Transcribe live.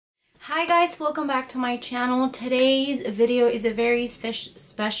Hi guys, welcome back to my channel. Today's video is a very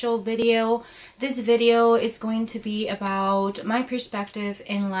special video. This video is going to be about my perspective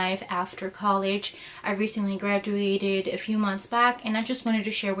in life after college. I recently graduated a few months back and I just wanted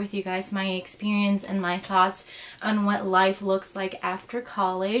to share with you guys my experience and my thoughts on what life looks like after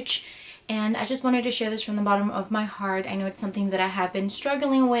college. And I just wanted to share this from the bottom of my heart. I know it's something that I have been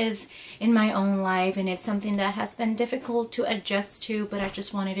struggling with in my own life, and it's something that has been difficult to adjust to, but I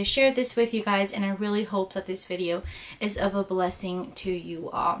just wanted to share this with you guys, and I really hope that this video is of a blessing to you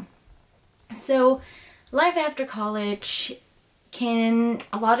all. So, life after college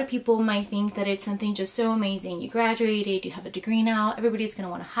a lot of people might think that it's something just so amazing. You graduated, you have a degree now, everybody's going to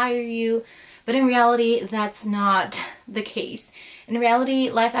want to hire you, but in reality, that's not the case. In reality,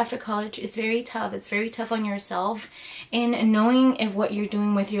 life after college is very tough. It's very tough on yourself, and knowing if what you're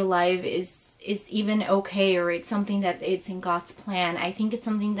doing with your life is even okay, or it's something that it's in God's plan. I think it's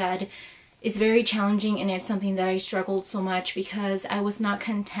something that is very challenging, and it's something that I struggled so much because I was not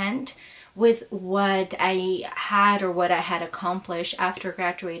content with what I had or what I had accomplished after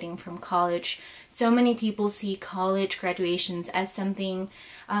graduating from college. So many people see college graduations as something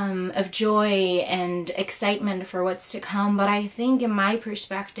of joy and excitement for what's to come, but I think in my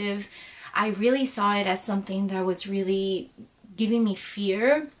perspective, I really saw it as something that was really giving me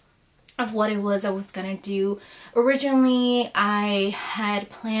fear of what it was I was gonna do. Originally, I had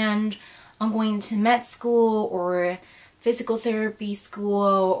planned on going to med school or physical therapy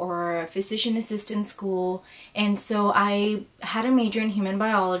school or physician assistant school, and so I had a major in human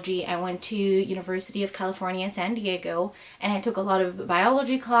biology. I went to University of California, San Diego, and I took a lot of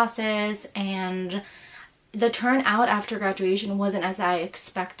biology classes, and the turnout after graduation wasn't as I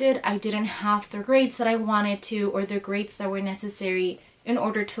expected. I didn't have the grades that I wanted to, or the grades that were necessary in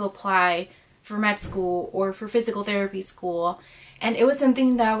order to apply for med school or for physical therapy school. And it was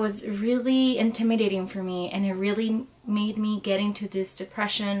something that was really intimidating for me, and it really made me get into this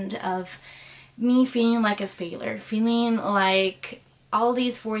depression of me feeling like a failure, feeling like all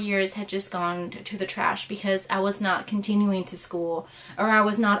these 4 years had just gone to the trash because I was not continuing to school, or I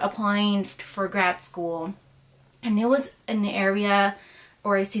was not applying for grad school. And it was an area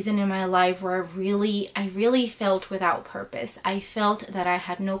or a season in my life where I really felt without purpose. I felt that I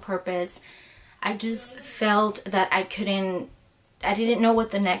had no purpose. I just felt that I didn't know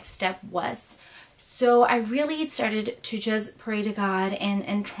what the next step was. So I really started to just pray to God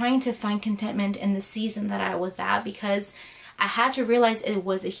and trying to find contentment in the season that I was at, because I had to realize it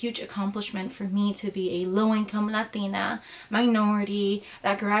was a huge accomplishment for me to be a low-income Latina minority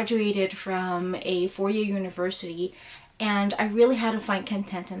that graduated from a four-year university. And I really had to find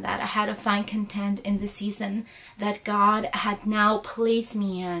content in that. I had to find content in the season that God had now placed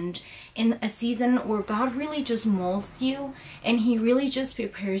me in a season where God really just molds you, and He really just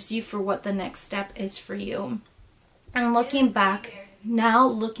prepares you for what the next step is for you. And looking back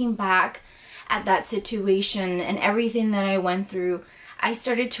at that situation and everything that I went through, I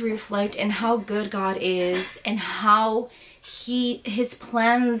started to reflect on how good God is, and how His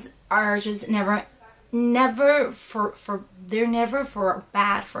plans are just never for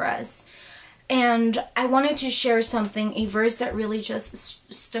bad for us. And I wanted to share something, a verse that really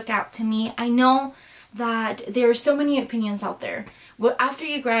just stuck out to me. I know that there are so many opinions out there. Well, after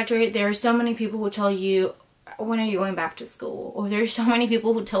you graduate, there are so many people who tell you, when are you going back to school? Or there's so many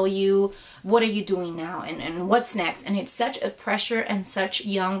people who tell you, what are you doing now, and what's next? And it's such a pressure and such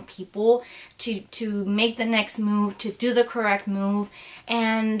young people to make the next move, to do the correct move.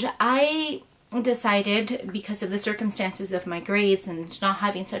 And I decided, because of the circumstances of my grades and not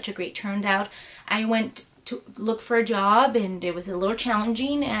having such a great turnout, I went to look for a job, and it was a little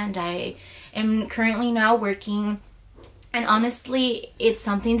challenging, and I am currently now working. And honestly, it's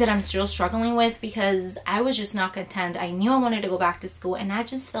something that I'm still struggling with, because I was just not content. I knew I wanted to go back to school, and I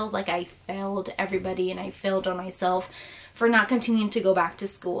just felt like I failed everybody, and I failed on myself for not continuing to go back to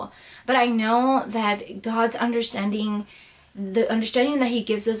school. But I know that God's understanding, the understanding that He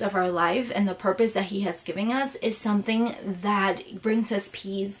gives us of our life and the purpose that He has given us, is something that brings us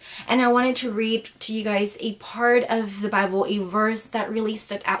peace. And I wanted to read to you guys a part of the Bible, a verse that really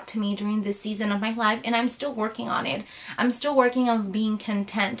stuck out to me during this season of my life, and I'm still working on it. I'm still working on being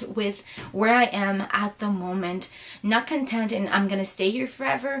content with where I am at the moment. Not content and I'm gonna stay here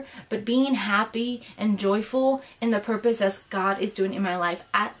forever, but being happy and joyful in the purpose that God is doing in my life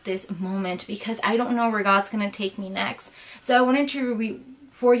at this moment, because I don't know where God's gonna take me next. So I wanted to read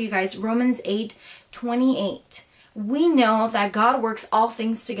for you guys Romans 8:28, we know that God works all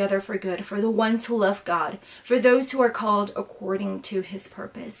things together for good for the ones who love God, for those who are called according to his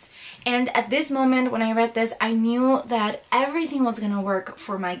purpose. And at this moment when I read this, I knew that everything was going to work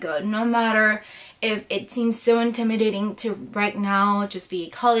for my good, no matter if it seems so intimidating to right now just be a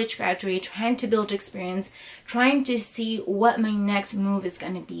college graduate, trying to build experience, trying to see what my next move is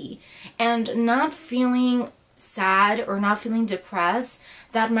going to be, and not feeling sad or not feeling depressed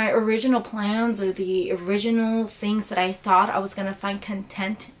that my original plans or the original things that I thought I was going to find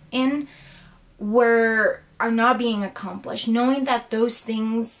content in are not being accomplished. Knowing that those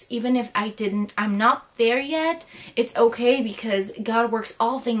things, even if I'm not there yet, it's okay, because God works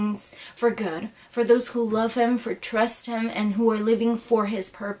all things for good for those who love him, for trust him, and who are living for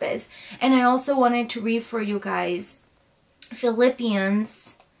his purpose. And I also wanted to read for you guys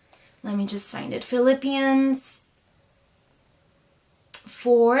Philippians, let me just find it, Philippians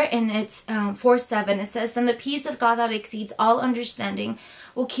 4, and it's 4:7. It says, "Then the peace of God that exceeds all understanding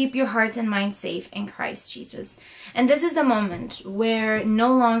will keep your hearts and minds safe in Christ Jesus." And this is the moment where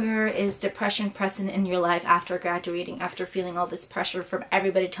no longer is depression present in your life after graduating, after feeling all this pressure from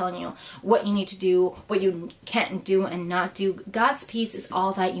everybody telling you what you need to do, what you can't do and not do. God's peace is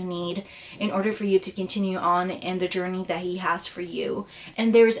all that you need in order for you to continue on in the journey that he has for you.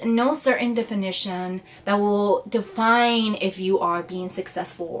 And there's no certain definition that will define if you are being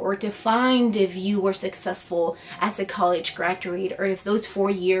successful, or define if you were successful as a college graduate, or if those 4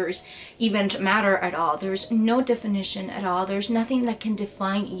 years even matter at all. There's no definition at all. There's nothing that can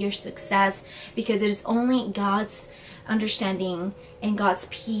define your success, because it is only God's understanding and God's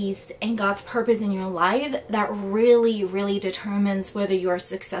peace and God's purpose in your life that really determines whether you are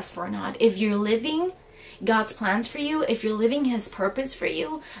successful or not. If you're living God's plans for you, if you're living his purpose for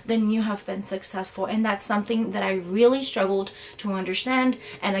you, then you have been successful. And that's something that I really struggled to understand.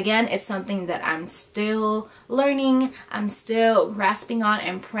 And again, it's something that I'm still learning, I'm still grasping on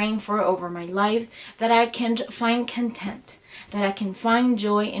and praying for over my life, that I can find content, that I can find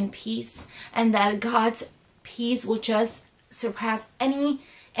joy and peace, and that God's peace will just surpass any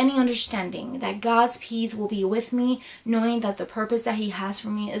understanding, that God's peace will be with me, knowing that the purpose that he has for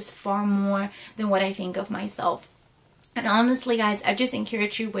me is far more than what I think of myself. And honestly, guys, I just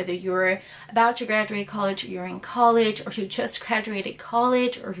encourage you, whether you're about to graduate college, you're in college, or you just graduated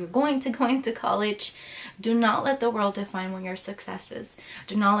college, or you're going to go into college, do not let the world define what your success is.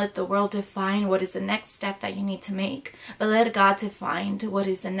 Do not let the world define what is the next step that you need to make, but let God define what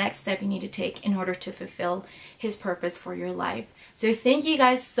is the next step you need to take in order to fulfill his purpose for your life. So thank you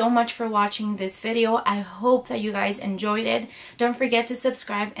guys so much for watching this video. I hope that you guys enjoyed it. Don't forget to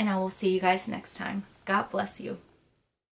subscribe, and I will see you guys next time. God bless you.